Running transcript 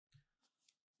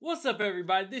What's up,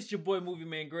 everybody? This is your boy Movie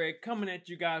Man Greg coming at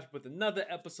you guys with another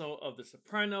episode of The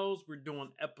Sopranos. We're doing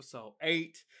episode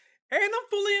 8, and I'm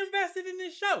fully invested in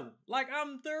this show. Like,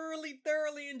 I'm thoroughly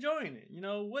enjoying it. You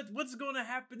know, what's going to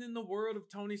happen in the world of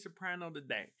Tony Soprano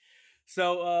today?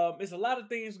 So, it's a lot of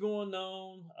things going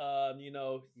on. You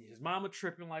know, his mama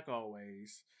tripping like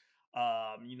always.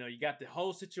 You know, you got the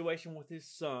whole situation with his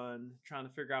son, trying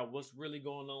to figure out what's really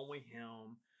going on with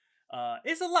him.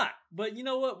 It's a lot, but you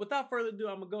know what? Without further ado,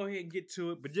 I'm gonna go ahead and get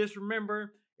to it. But just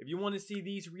remember, if you want to see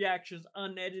these reactions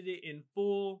unedited in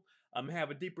full,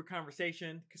 have a deeper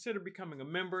conversation, consider becoming a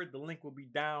member. The link will be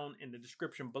down in the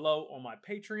description below on my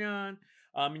Patreon.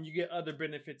 And you get other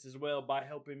benefits as well by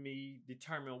helping me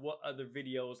determine what other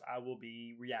videos I will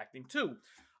be reacting to.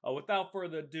 Without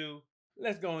further ado,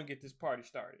 let's go and get this party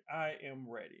started. I am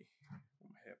ready.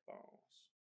 My headphones.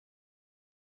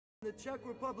 In the Czech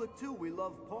Republic too, we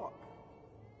love pork.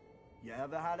 You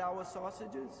ever had our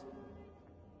sausages?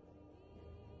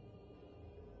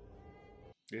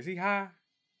 Is he high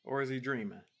or is he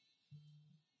dreaming?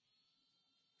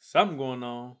 Something going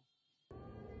on.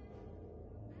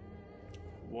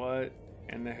 What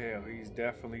in the hell? He's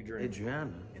definitely dreaming.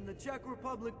 Adriana. In the Czech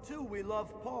Republic too, we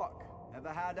love pork. Ever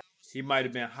had? He might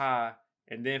have been high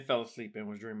and then fell asleep and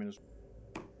was dreaming as well.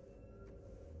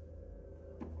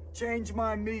 Change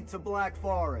my meat to Black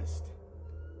Forest.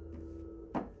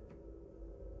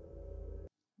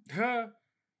 Huh?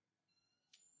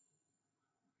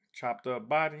 Chopped up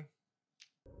body.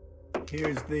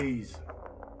 Here's these.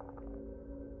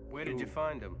 Where did you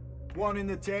find him? 1 in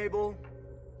the table,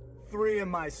 3 in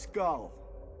my skull.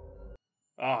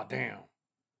 Oh, damn. You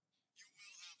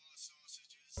will have our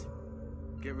sausages.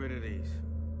 Get rid of these.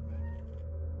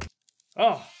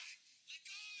 Oh.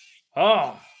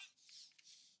 Oh.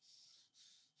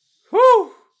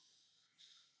 Whew.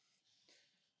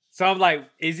 So I'm like,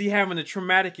 is he having a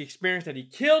traumatic experience that he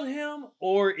killed him?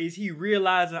 Or is he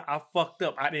realizing I fucked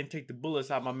up? I didn't take the bullets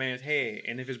out of my man's head.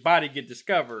 And if his body get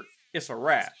discovered, it's a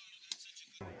wrap.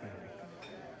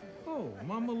 Oh,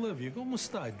 Mama Olivia, como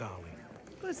stai, darling?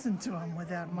 Listen to him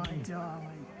without my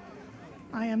darling.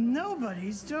 I am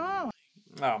nobody's darling.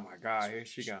 Oh my God, here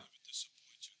she go.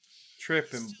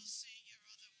 Tripping.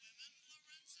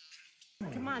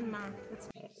 Come on, Mom.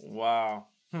 Wow.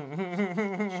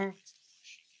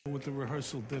 With the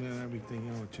rehearsal dinner and everything,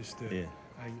 you know, just Yeah.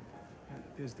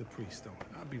 There's the priest, though.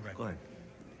 I'll be right Go back.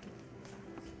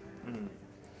 ahead.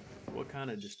 What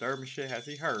kind of disturbing shit has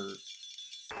he heard?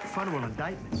 Federal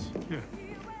indictments. Yeah.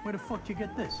 Where the fuck you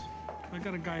get this? I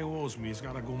got a guy who owes me. He's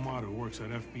got a Gomar who works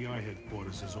at FBI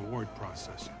headquarters as a word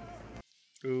processor.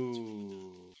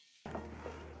 Ooh.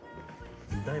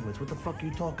 Indictments? What the fuck are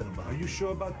you talking about? Are you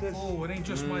sure about this? Oh, it ain't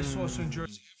just my sauce in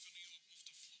Jersey.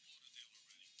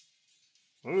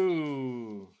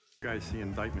 Ooh. Guys see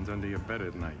indictments under your bed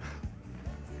at night.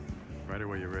 Right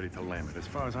away, you're ready to lam it. As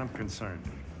far as I'm concerned,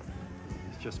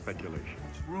 it's just speculation.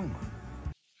 It's rumor.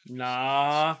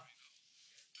 Nah.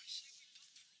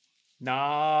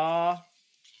 Nah.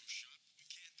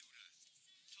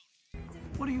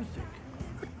 What do you think?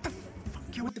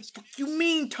 What the fuck you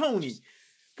mean, Tony?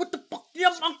 What the fuck?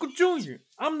 I'm Uncle Junior.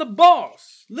 I'm the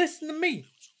boss. Listen to me.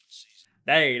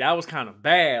 Hey, that was kind of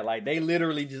bad. Like, they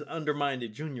literally just undermined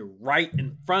Junior right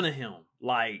in front of him.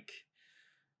 Like,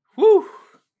 whew.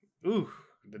 Ooh,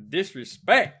 the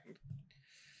disrespect.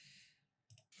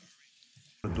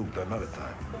 Do that another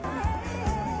time.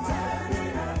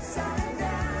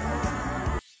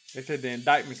 They said the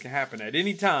indictments can happen at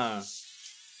any time.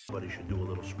 Somebody should do a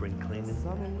little spring cleaning.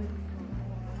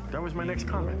 That was my next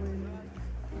comment.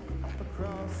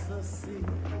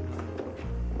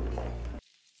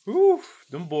 Whew,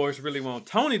 them boys really want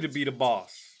Tony to be the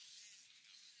boss.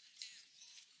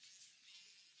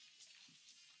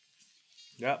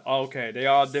 Yep, okay, they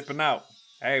all dipping out.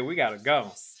 Hey, we gotta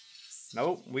go.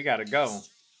 Nope, we gotta go.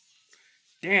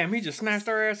 Damn, he just snatched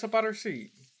our ass up out her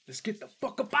seat. Let's get the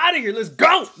fuck up out of here. Let's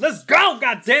go. Let's go,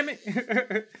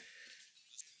 goddammit.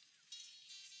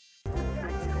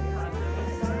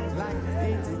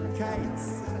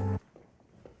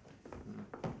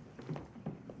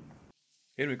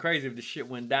 It'd be crazy if the shit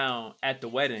went down at the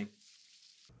wedding.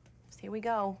 Here we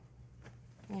go.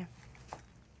 Yeah.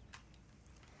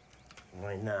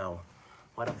 Right now.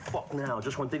 Why the fuck now?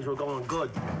 Just when things were going good.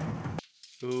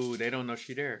 Ooh, they don't know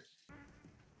she there.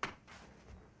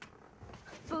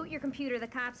 Boot your computer. The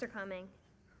cops are coming.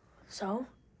 So?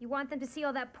 You want them to see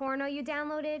all that porno you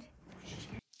downloaded?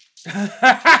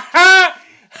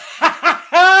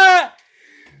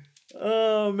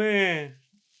 Oh, man.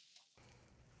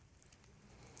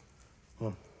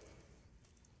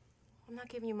 I'm not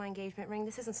giving you my engagement ring.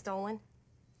 This isn't stolen.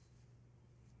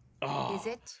 Oh, Is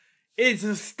it? it's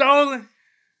a stolen.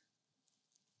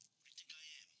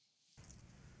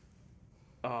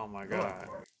 Oh my god,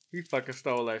 he fucking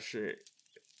stole that shit.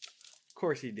 Of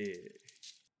course he did.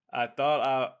 I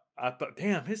thought,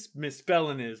 damn, his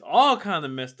misspelling is all kind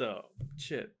of messed up.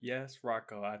 Chip, yes,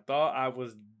 Rocco. I thought I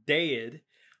was dead,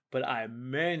 but I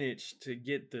managed to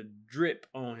get the drip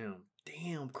on him.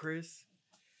 Damn, Chris.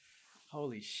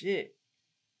 Holy shit.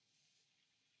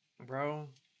 Bro.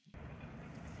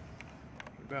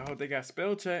 I hope they got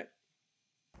spell check.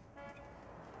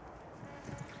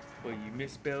 Well, you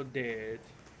misspelled dead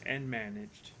and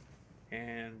managed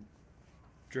and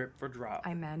drip for drop.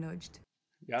 I managed.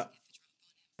 Yep.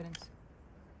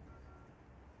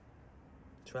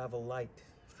 Travel light,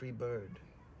 free bird.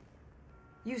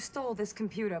 You stole this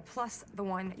computer, plus the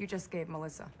one that you just gave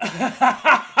Melissa.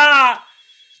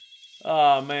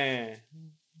 Oh, man.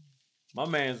 My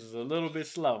man's is a little bit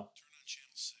slow.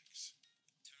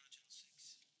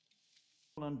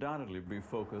 Will undoubtedly be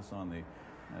focused on the,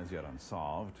 as yet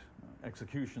unsolved,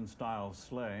 execution-style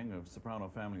slaying of Soprano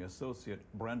family associate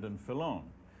Brendan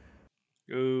Filone.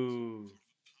 Ooh.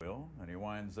 And he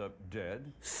winds up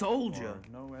dead. Soldier? Or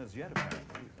no, as yet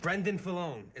apparently. Brendan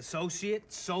Filone,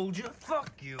 associate, soldier?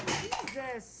 Fuck you.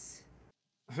 Jesus.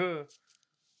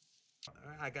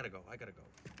 I gotta go.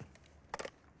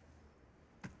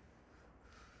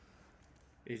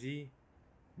 Is he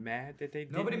mad that they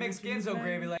didn't? Nobody makes Ginzo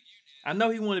gravy like you. I know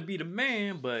he want to be the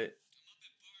man, but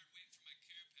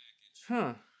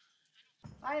huh?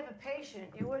 I have a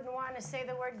patient. You wouldn't want to say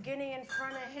the word guinea in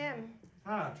front of him.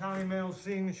 Ah, Italian male's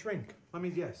seeing a shrink. Let me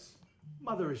guess.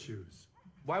 Mother issues.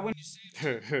 Why wouldn't you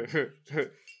say?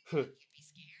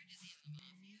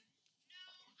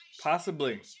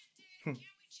 Possibly.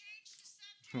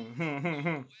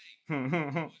 Sure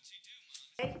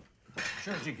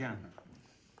as you can.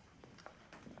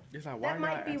 Like, that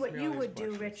might be what you would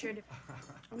do, Richard.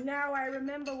 Now I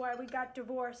remember why we got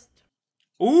divorced.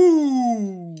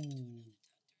 Ooh.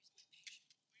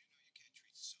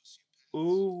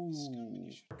 Ooh.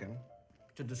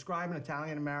 To describe an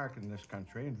Italian American in this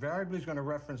country, invariably is going to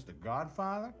reference The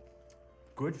Godfather,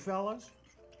 Goodfellas,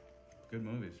 good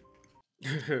movies.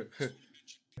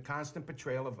 A constant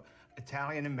portrayal of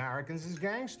Italian Americans as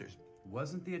gangsters.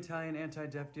 Wasn't the Italian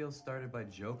anti-death deal started by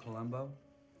Joe Colombo,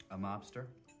 a mobster?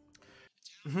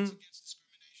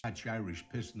 Much Irish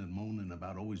pissing and moaning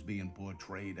about always being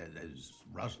portrayed as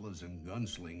rustlers and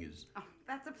gunslingers. Oh,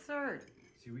 that's absurd.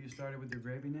 See where you started with your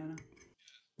gravy, Nana?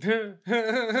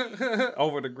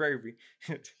 Over the gravy.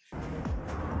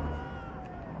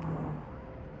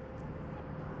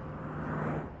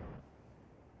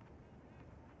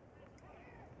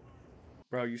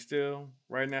 Bro, you still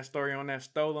writing that story on that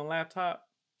stolen laptop?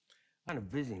 Kind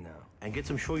of busy now. And get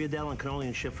some Shoyadel and cannoli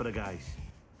and shit for the guys.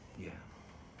 Yeah.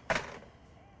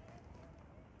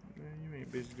 Man, you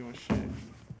ain't busy doing shit.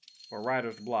 Or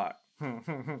writer's block.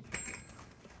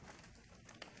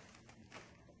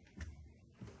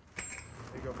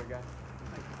 Take over, guy.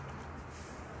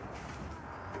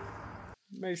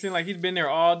 Makes it seem like he's been there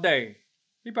all day.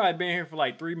 He probably been here for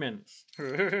like 3 minutes.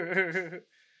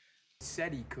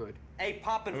 Said he could. Hey,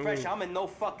 Poppin' Fresh, I'm in no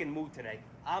fucking mood today.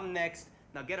 I'm next.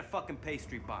 Now get a fucking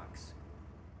pastry box.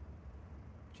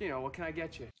 Gino, what can I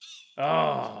get you?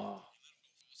 Oh.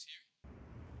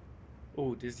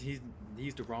 Oh, he's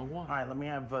the wrong one. All right, let me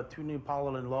have 2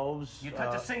 Neapolitan loaves. You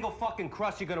touch a single fucking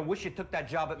crust, you're gonna wish you took that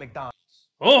job at McDonald's.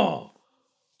 Oh.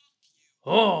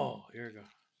 Oh, here we go.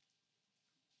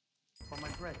 For my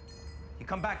bread. You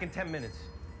come back in 10 minutes.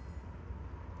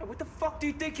 Hey, what the fuck do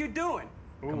you think you're doing?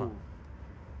 Ooh. Come on.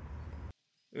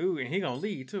 Ooh, and he gonna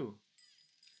lead too.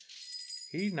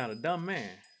 He's not a dumb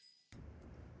man.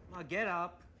 Now get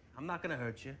up. I'm not gonna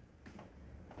hurt you.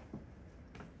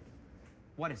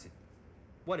 What is it?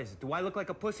 What is it? Do I look like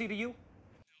a pussy to you?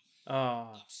 I'm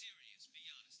serious. Be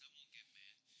honest. I won't get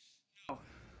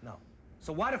mad. No.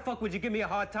 So why the fuck would you give me a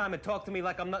hard time and talk to me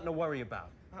like I'm nothing to worry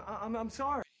about? I'm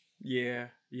sorry. Yeah,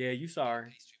 you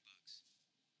sorry.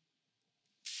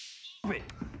 Stupid.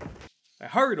 Hey,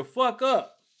 hurry the fuck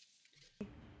up.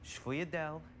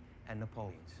 Schweierdel and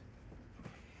Napoleons.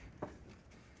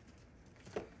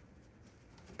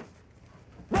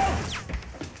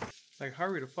 Like,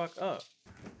 hurry the fuck up.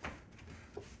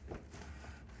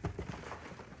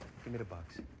 Give me the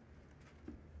box.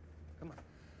 Come on.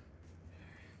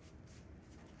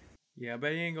 Yeah, I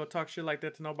bet he ain't gonna talk shit like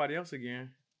that to nobody else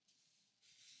again.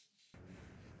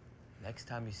 Next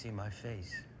time you see my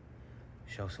face,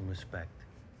 show some respect.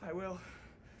 I will.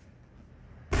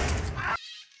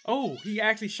 Oh, he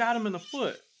actually shot him in the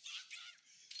foot.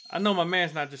 I know my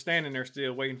man's not just standing there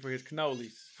still waiting for his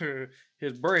cannolis,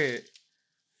 his bread.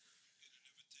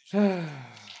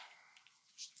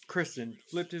 Kristen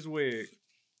flipped his wig.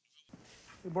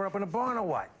 You brought up in a barn or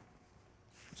what?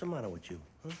 What's the matter with you,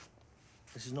 huh?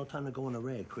 This is no time to go on a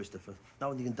rag, Christopher.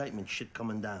 Not with the indictment shit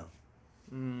coming down.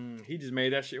 He just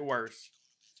made that shit worse.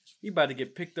 He about to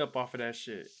get picked up off of that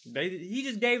shit. He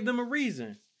just gave them a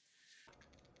reason.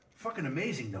 Fucking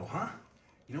amazing, though, huh?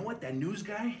 You know what? That news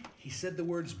guy, he said the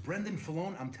words Brendan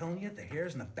Falone. I'm telling you, the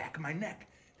hairs in the back of my neck.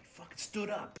 They fucking stood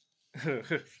up.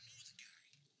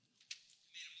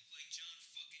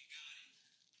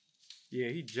 Yeah,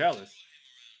 he jealous.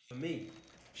 For me.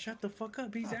 Shut the fuck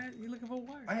up. He's looking for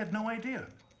work. I had no idea.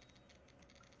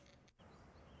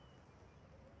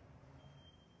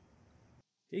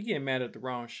 He getting mad at the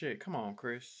wrong shit. Come on,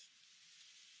 Chris.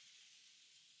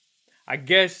 I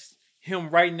guess him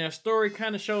writing that story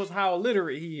kind of shows how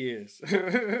illiterate he is.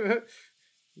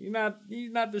 He's not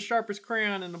the sharpest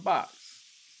crayon in the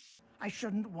box. I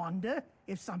shouldn't wonder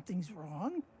if something's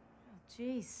wrong. Oh,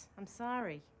 jeez, I'm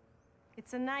sorry.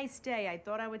 It's a nice day. I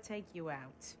thought I would take you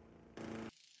out.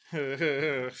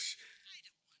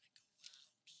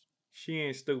 She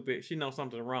ain't stupid. She knows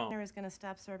something's wrong. Sarah's gonna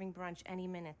stop serving brunch any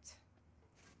minute.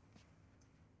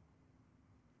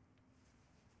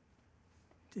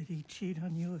 Did he cheat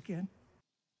on you again?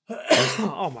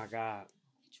 Oh my God.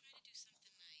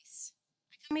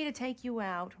 For me to take you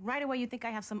out, right away you think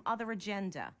I have some other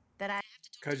agenda that I have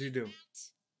to talk 'Cause you do.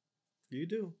 You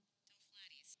do.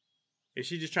 Is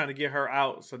she just trying to get her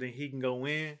out so then he can go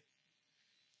in?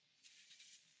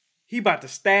 He about to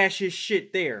stash his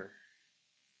shit there.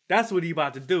 That's what he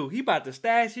about to do. He about to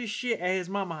stash his shit at his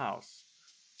mama house.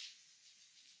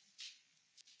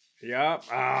 Yup.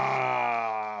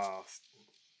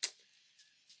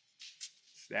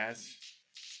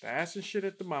 Stashing shit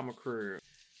at the mama crib.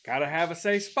 Gotta have a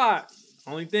safe spot.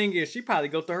 Only thing is, she probably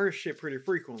go through her shit pretty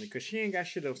frequently because she ain't got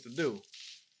shit else to do.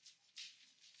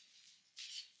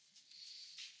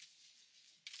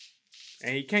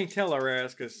 And he can't tell her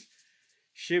ass because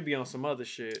she'll be on some other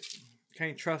shit.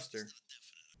 Can't trust her.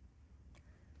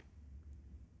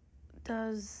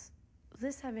 Does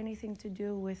this have anything to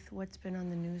do with what's been on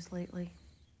the news lately?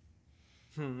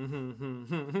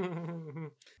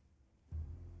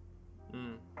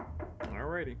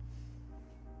 Alrighty.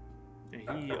 And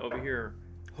he over here.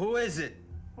 Who is it?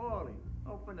 Paulie,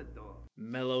 open the door.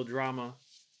 Melodrama.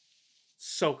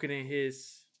 Soaking in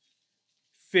his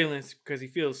feelings because he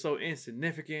feels so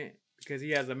insignificant because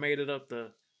he hasn't made it up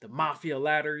the mafia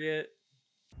ladder yet.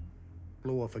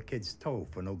 Blew off a kid's toe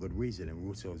for no good reason in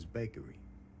Russo's bakery.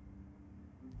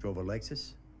 Drove a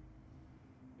Lexus?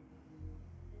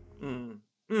 Dumb.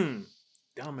 Is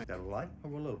that a lot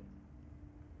or a little?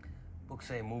 Books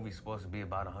say a movie's supposed to be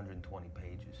about 120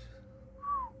 pages.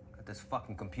 Got this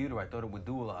fucking computer, I thought it would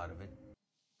do a lot of it.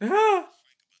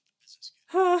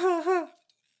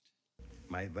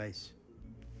 My advice,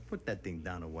 put that thing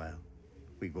down a while.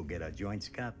 We go get our joints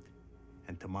capped,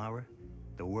 and tomorrow,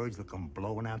 the words will come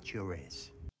blowing out your ass.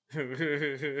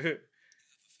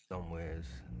 Somewheres,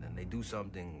 then they do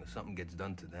something, something gets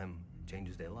done to them,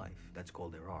 changes their life. That's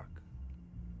called their arc.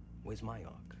 Where's my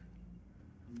arc?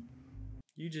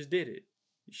 You just did it.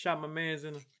 You shot my man's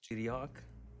in a... See the arc?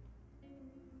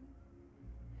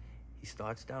 He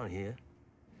starts down here.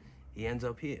 He ends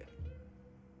up here.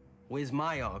 Where's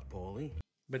my arc, Paulie?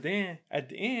 But then, at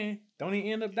the end, don't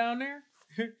he end up down there?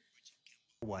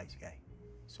 Wise guy.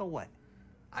 So what?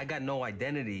 I got no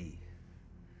identity.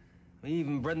 I mean,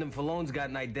 even Brendan Falone's got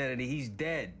an identity. He's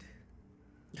dead.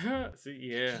 See,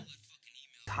 yeah. It's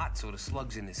hot, so the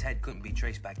slugs in his head couldn't be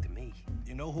traced back to me.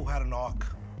 You know who had an arc?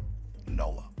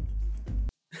 Noah.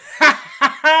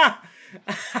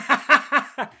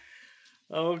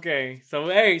 Okay, so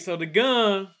hey, so the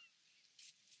gun,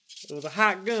 it was a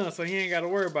hot gun, so he ain't got to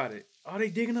worry about it. Are they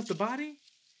digging up the body?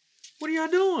 What are y'all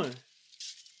doing?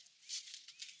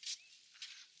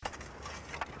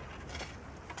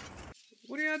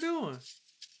 What are y'all doing?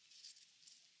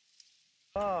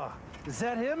 Oh, is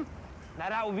that him? Now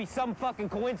that would be some fucking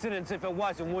coincidence if it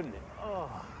wasn't, wouldn't it?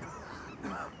 Oh.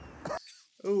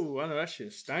 Ooh, I know that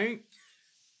shit stank.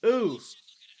 Ooh.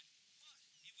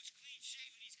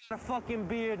 A fucking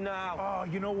beard now. Oh,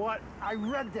 you know what? I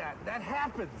read that. That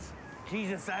happens.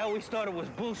 Jesus, I always thought it was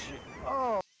bullshit.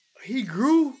 Oh. He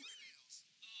grew.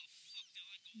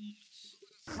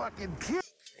 Fucking kid.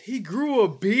 He grew a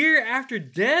beard after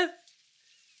death?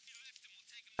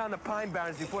 On the Pine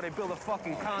Barrens before they build a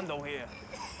fucking condo here.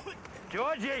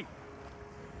 Georgie!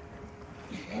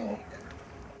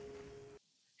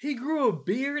 He grew a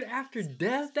beard after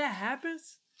death? That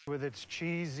happens? With its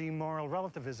cheesy moral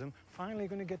relativism, finally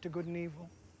going to get to good and evil,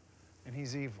 and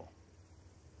he's evil.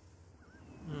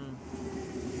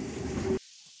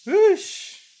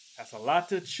 Whoosh. That's a lot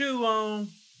to chew on.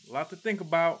 A lot to think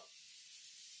about.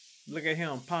 Look at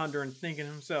him pondering, thinking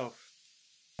himself.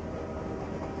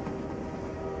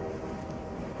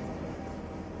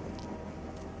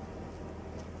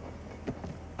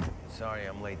 Sorry,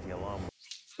 I'm late. The alarm.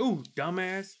 Ooh,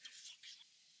 dumbass.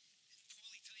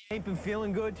 Ain't been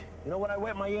feeling good? You know what? I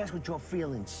wet my ass with your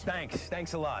feelings.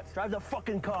 Thanks a lot. Drive the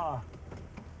fucking car.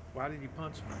 Why did he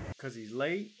punch him? Because he's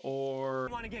late or...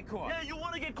 You want to get caught? Yeah, you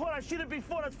want to get caught. I've seen it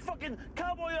before. That's fucking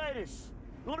cowboyitis.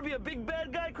 You want to be a big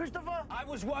bad guy, Christopher? I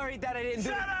was worried that I didn't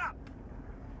Shut up!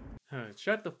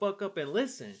 Shut the fuck up and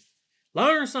listen.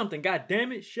 Learn something,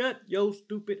 goddammit. Shut your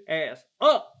stupid ass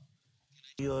up.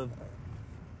 You're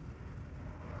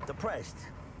depressed.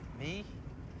 Me?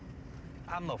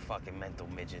 I'm no fucking mental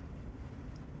midget.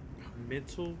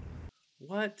 Mental?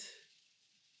 What?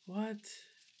 What?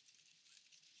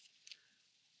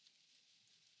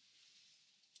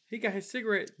 He got his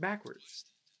cigarette backwards.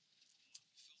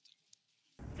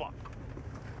 Fuck.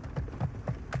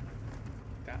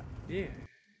 God, yeah.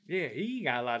 Yeah, he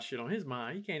got a lot of shit on his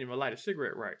mind. He can't even light a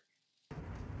cigarette right.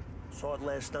 Saw it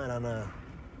last night on a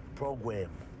program.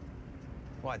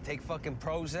 What, take fucking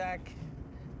Prozac?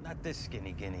 Not this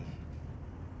skinny guinea.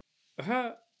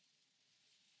 Uh-huh.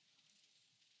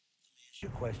 Here's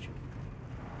your question.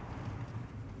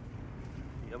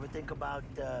 You ever think about,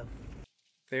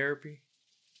 therapy?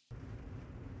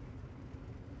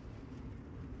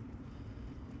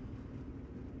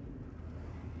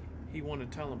 He want to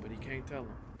tell him, but he can't tell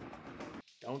him.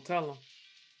 Don't tell him.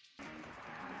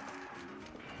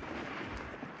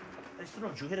 Hey,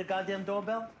 don't you hit a goddamn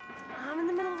doorbell? I'm in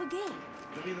the middle of a game.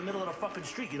 You'll be in the middle of the fucking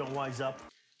street, you don't wise up.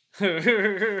 Oh,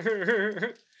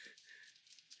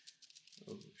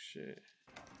 shit.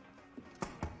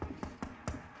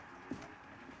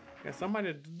 Got somebody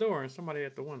at the door and somebody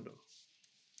at the window.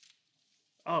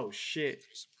 Oh, shit.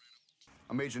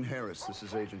 I'm Agent Harris. This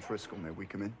is Agent Driscoll. May we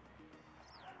come in?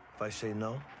 If I say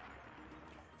no?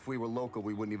 If we were local,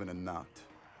 we wouldn't even have knocked.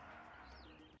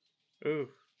 Ooh.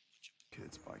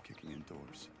 Kids by kicking in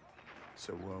doors.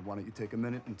 So why don't you take a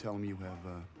minute and tell them you have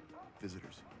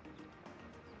visitors?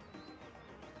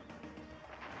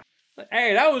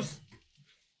 Hey, that was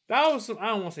some, I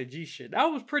don't want to say G shit. That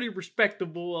was pretty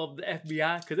respectable of the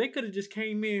FBI, because they could have just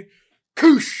came in,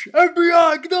 Koosh,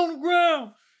 FBI, get on the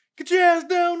ground. Get your ass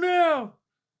down now.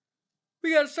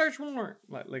 We got a search warrant.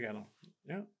 Like, look at him.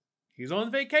 Yeah. He's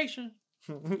on vacation.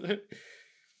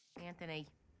 Anthony.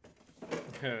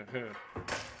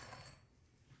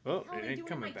 Oh, it ain't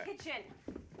coming back.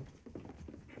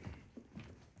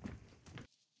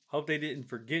 Hope they didn't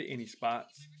forget any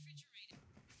spots.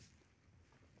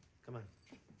 Come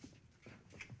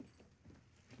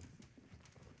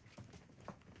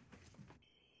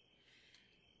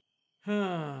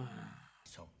on.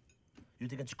 So, you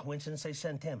think it's a coincidence they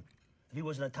sent him? If he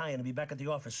wasn't Italian, he'd be back at the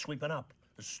office sweeping up.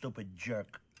 The stupid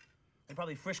jerk. They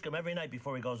probably frisk him every night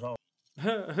before he goes home.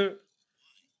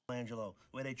 Angelo,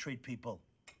 the way they treat people.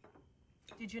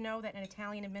 Did you know that an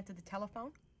Italian invented the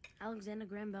telephone? Alexander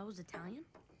Graham Bell was Italian?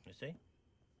 You see?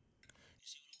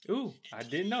 Ooh, I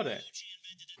didn't know that.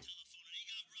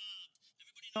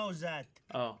 Knows that.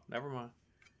 Oh, never mind.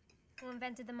 Who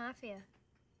invented the mafia?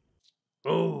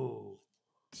 Oh.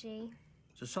 Gee,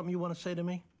 Is there something you want to say to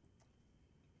me?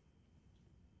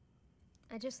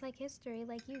 I just like history,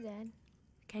 like you did.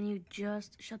 Can you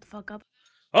just shut the fuck up?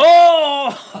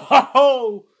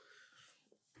 Oh!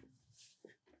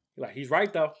 Like, he's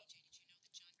right, though.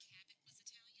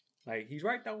 Like, he's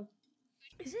right, though.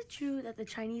 Is it true that the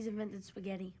Chinese invented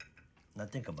spaghetti? Now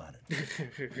think about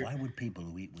it. Why would people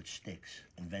who eat with sticks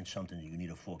invent something that you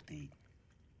need a fork to eat?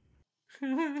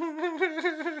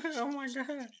 Oh my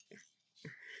god.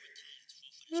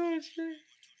 Oh shit.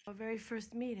 Our very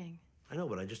first meeting. I know,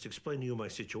 but I just explained to you my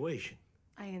situation.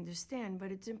 I understand, but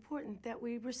it's important that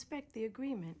we respect the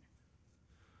agreement.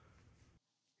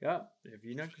 Yeah, if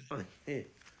you're not... Here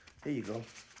you go.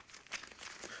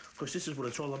 Of course, this is what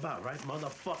it's all about, right?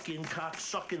 Motherfucking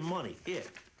cock-sucking money. Here.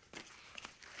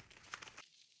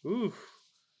 Ooh,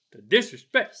 the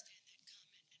disrespect.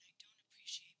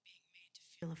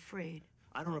 Feel afraid.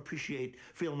 I don't appreciate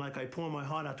feeling like I pour my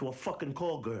heart out to a fucking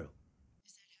call girl.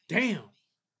 Damn.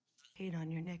 Paid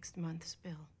on your next month's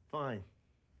bill. Fine.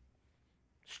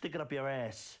 Stick it up your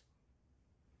ass.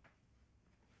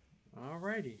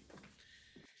 Alrighty.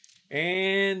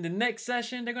 And the next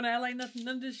session, they're gonna act like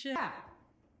none of this shit.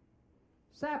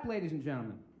 Sap, ladies and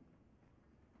gentlemen.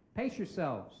 Pace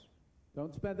yourselves.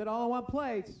 Don't spend it all in one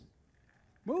place.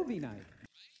 Movie night.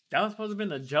 That was supposed to have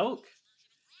been a joke?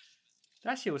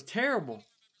 That shit was terrible.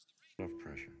 Enough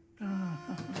pressure.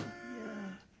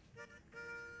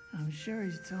 I'm sure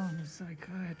he's telling his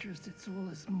psychiatrist it's all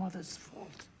his mother's fault.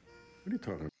 What are you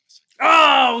talking about?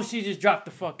 Oh, she just dropped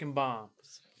the fucking bomb.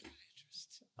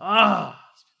 Ah.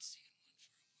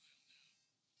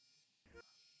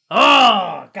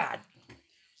 Oh, God.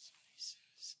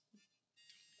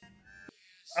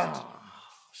 Oh.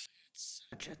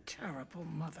 Such a terrible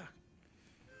mother.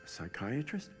 A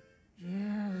psychiatrist?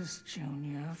 Yes,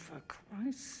 Junior, for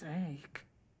Christ's sake.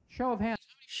 Show of hands.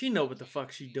 She know what the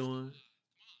fuck she doing.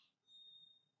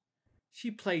 She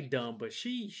played dumb, but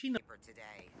she know.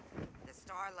 Today, the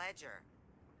Star Ledger.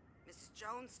 Mrs.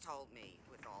 Jones told me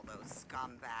with all those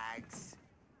scumbags.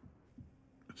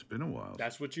 It's been a while.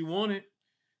 That's what you wanted.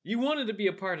 You wanted to be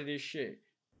a part of this shit.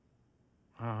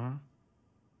 Uh-huh.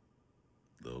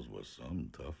 Those were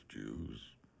some tough Jews.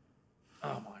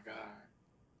 Oh my God.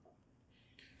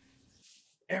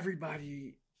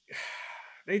 Everybody,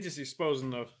 they just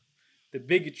exposing the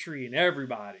bigotry in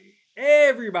everybody.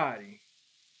 Everybody.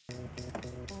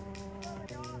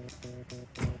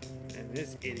 And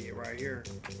this idiot right here.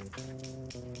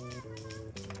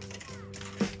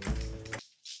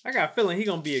 I got a feeling he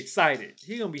gonna be excited.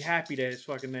 He gonna be happy that his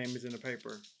fucking name is in the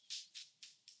paper.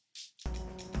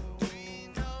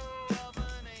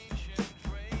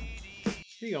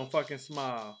 He gonna fucking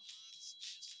smile.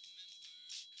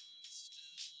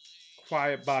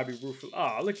 Quiet Bobby Rufus.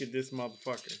 Oh, look at this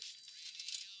motherfucker.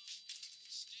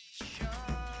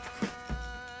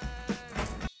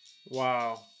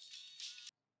 Wow.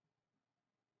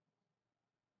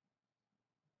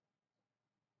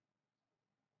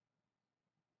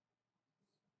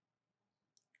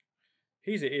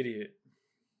 He's an idiot.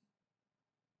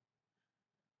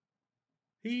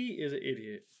 He is an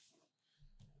idiot.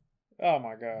 Oh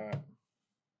my God.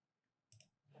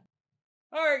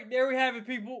 All right, there we have it,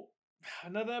 people.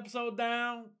 Another episode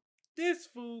down. This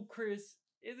fool, Chris,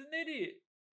 is an idiot.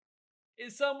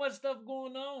 It's so much stuff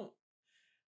going on.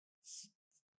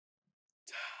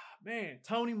 Man,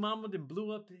 Tony Mama then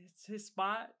blew up his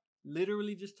spot.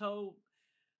 Literally just told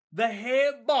the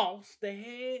head boss, the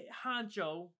head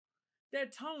honcho,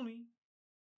 that Tony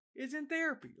is in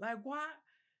therapy. Like, why?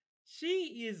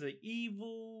 She is an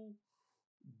evil,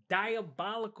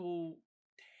 diabolical,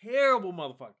 terrible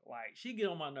motherfucker. Like, she get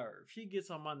on my nerve. She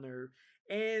gets on my nerve.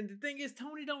 And the thing is,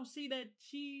 Tony don't see that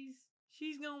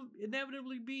she's gonna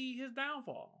inevitably be his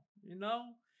downfall. You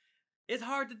know? It's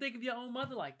hard to think of your own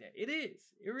mother like that. It is.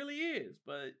 It really is.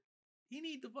 But he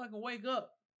needs to fucking wake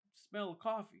up, smell the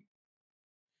coffee.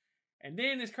 And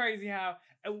then it's crazy how,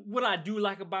 what I do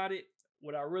like about it,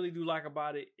 what I really do like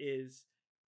about it is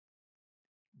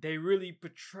they really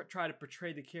try to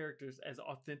portray the characters as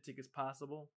authentic as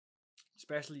possible,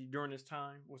 especially during this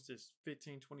time. What's this,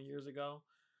 15, 20 years ago?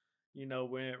 You know,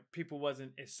 when people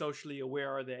wasn't as socially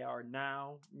aware as they are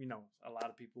now. You know, a lot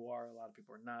of people are, a lot of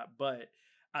people are not. But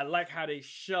I like how they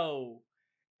show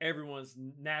everyone's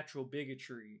natural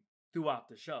bigotry throughout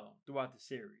the show, throughout the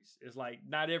series. It's like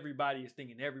not everybody is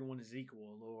thinking everyone is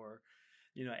equal, or,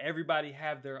 you know, everybody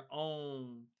have their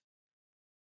own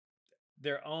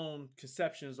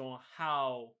conceptions on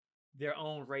how their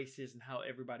own race is and how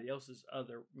everybody else's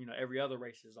other, you know, every other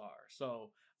races are.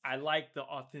 So I like the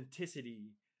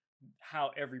authenticity,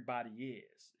 how everybody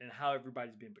is and how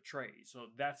everybody's being portrayed. So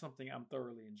that's something I'm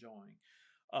thoroughly enjoying.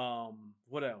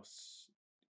 What else?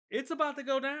 It's about to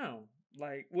go down.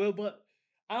 Like, well, but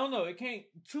I don't know.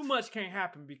 Too much can't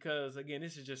happen because, again,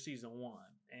 this is just season 1.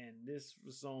 And this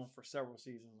was on for several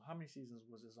seasons. How many seasons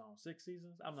was this on? 6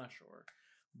 seasons? I'm not sure.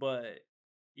 But,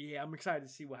 yeah, I'm excited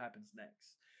to see what happens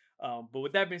next. But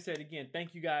with that being said, again,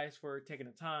 thank you guys for taking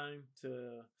the time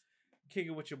to kick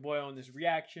it with your boy on this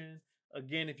reaction.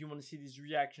 Again, if you want to see these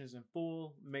reactions in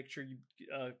full, make sure you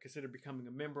consider becoming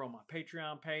a member on my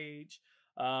Patreon page.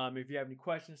 If you have any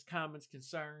questions, comments,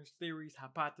 concerns, theories,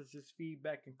 hypotheses,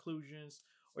 feedback, conclusions,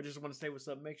 or just want to say what's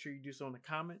up, make sure you do so in the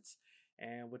comments.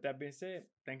 And with that being said,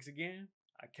 thanks again.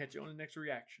 I'll catch you on the next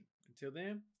reaction. Until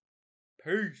then,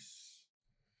 peace.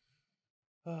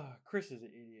 Chris is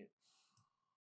an idiot.